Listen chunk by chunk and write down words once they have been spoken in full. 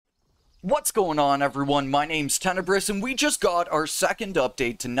What's going on, everyone? My name's Tenebris, and we just got our second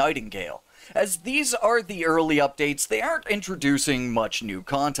update to Nightingale. As these are the early updates, they aren't introducing much new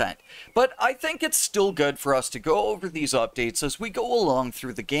content, but I think it's still good for us to go over these updates as we go along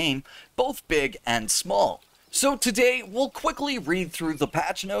through the game, both big and small. So today, we'll quickly read through the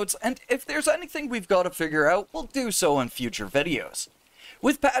patch notes, and if there's anything we've got to figure out, we'll do so in future videos.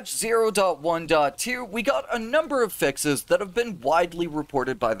 With patch 0.1.2, we got a number of fixes that have been widely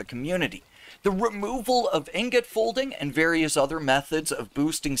reported by the community. The removal of ingot folding and various other methods of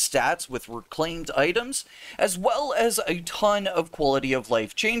boosting stats with reclaimed items, as well as a ton of quality of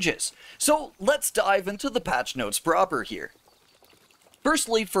life changes. So let's dive into the patch notes proper here.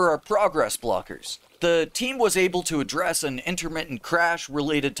 Firstly, for our progress blockers. The team was able to address an intermittent crash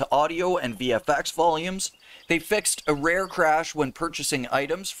related to audio and VFX volumes. They fixed a rare crash when purchasing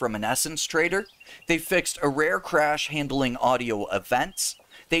items from an essence trader. They fixed a rare crash handling audio events.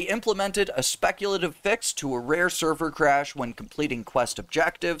 They implemented a speculative fix to a rare server crash when completing quest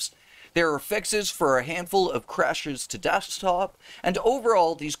objectives. There are fixes for a handful of crashes to desktop, and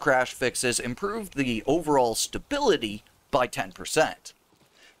overall these crash fixes improved the overall stability by 10%.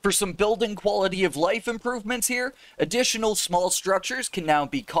 For some building quality of life improvements here, additional small structures can now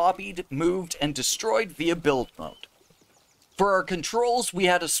be copied, moved, and destroyed via build mode. For our controls, we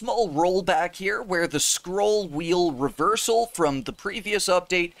had a small rollback here where the scroll wheel reversal from the previous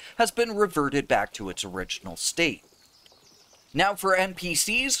update has been reverted back to its original state. Now for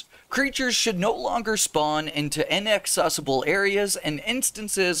NPCs, creatures should no longer spawn into inaccessible areas and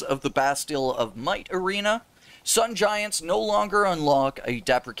instances of the Bastille of Might arena. Sun Giants no longer unlock a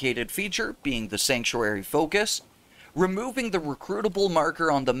deprecated feature, being the Sanctuary focus. Removing the recruitable marker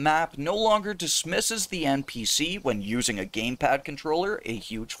on the map no longer dismisses the NPC when using a gamepad controller, a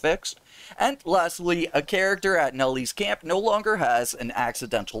huge fix. And lastly, a character at Nellie's camp no longer has an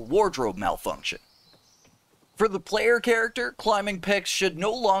accidental wardrobe malfunction. For the player character, climbing picks should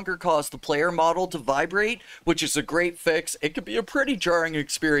no longer cause the player model to vibrate, which is a great fix. It could be a pretty jarring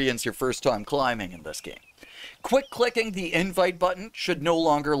experience your first time climbing in this game. Quick clicking the invite button should no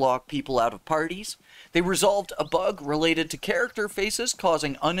longer lock people out of parties. They resolved a bug related to character faces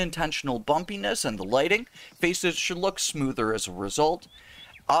causing unintentional bumpiness and the lighting. Faces should look smoother as a result.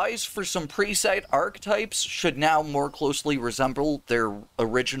 Eyes for some preset archetypes should now more closely resemble their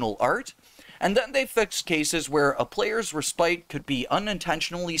original art. And then they fixed cases where a player's respite could be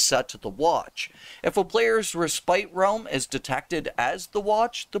unintentionally set to the watch. If a player's respite realm is detected as the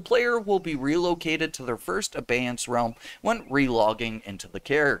watch, the player will be relocated to their first abeyance realm when relogging into the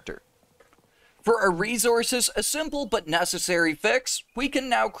character. For our resources, a simple but necessary fix, we can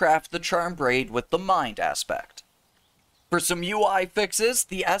now craft the Charm Braid with the Mind aspect. For some UI fixes,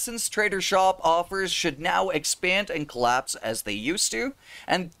 the Essence Trader Shop offers should now expand and collapse as they used to,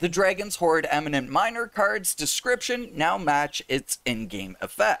 and the Dragon's Horde Eminent Miner card's description now match its in-game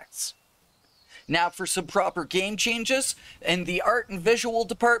effects. Now for some proper game changes, in the art and visual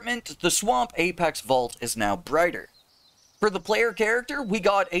department, the Swamp Apex Vault is now brighter. For the player character, we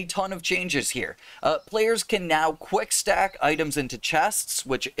got a ton of changes here. Players can now quick stack items into chests,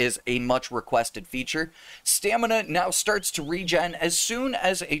 which is a much requested feature. Stamina now starts to regen as soon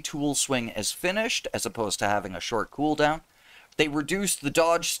as a tool swing is finished, as opposed to having a short cooldown. They reduced the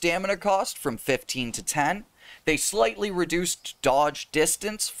dodge stamina cost from 15 to 10. They slightly reduced dodge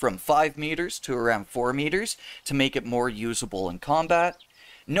distance from 5 meters to around 4 meters to make it more usable in combat.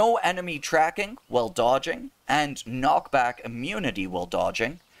 No enemy tracking while dodging, and knockback immunity while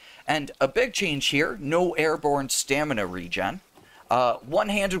dodging. And a big change here, no airborne stamina regen.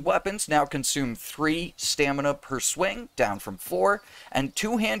 One-handed weapons now consume 3 stamina per swing, down from 4. And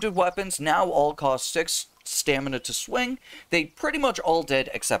two-handed weapons now all cost 6 stamina to swing. They pretty much all did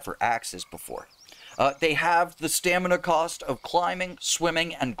except for axes before. They have the stamina cost of climbing,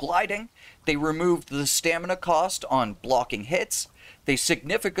 swimming, and gliding. They removed the stamina cost on blocking hits. They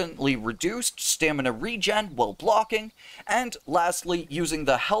significantly reduced stamina regen while blocking. And lastly, using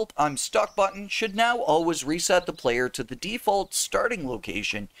the Help I'm Stuck button should now always reset the player to the default starting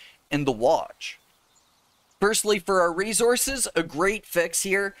location in the watch. Firstly, for our resources, a great fix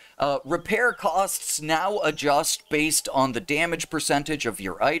here. Repair costs now adjust based on the damage percentage of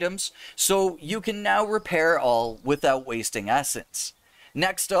your items, so you can now repair all without wasting essence.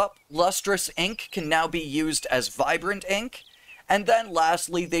 Next up, lustrous ink can now be used as vibrant ink. And then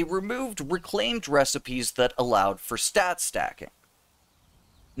lastly, they removed reclaimed recipes that allowed for stat stacking.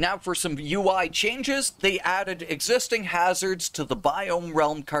 Now for some UI changes, they added existing hazards to the Biome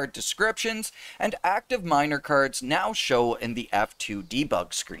Realm card descriptions, and active miner cards now show in the F2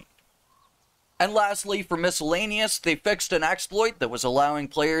 debug screen. And lastly, for miscellaneous, they fixed an exploit that was allowing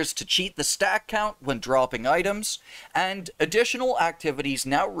players to cheat the stack count when dropping items, and additional activities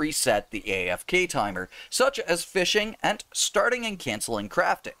now reset the AFK timer, such as fishing and starting and cancelling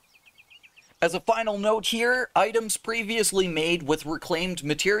crafting. As a final note here, items previously made with reclaimed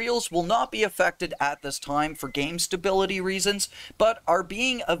materials will not be affected at this time for game stability reasons, but are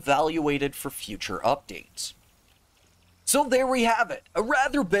being evaluated for future updates. So there we have it, a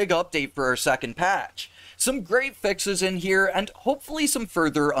rather big update for our second patch. Some great fixes in here, and hopefully some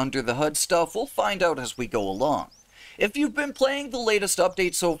further under the hood stuff we'll find out as we go along. If you've been playing the latest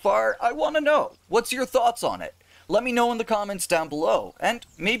update so far, I want to know, what's your thoughts on it? Let me know in the comments down below, and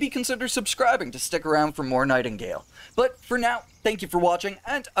maybe consider subscribing to stick around for more Nightingale. But for now, thank you for watching,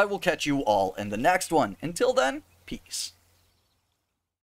 and I will catch you all in the next one. Until then, peace.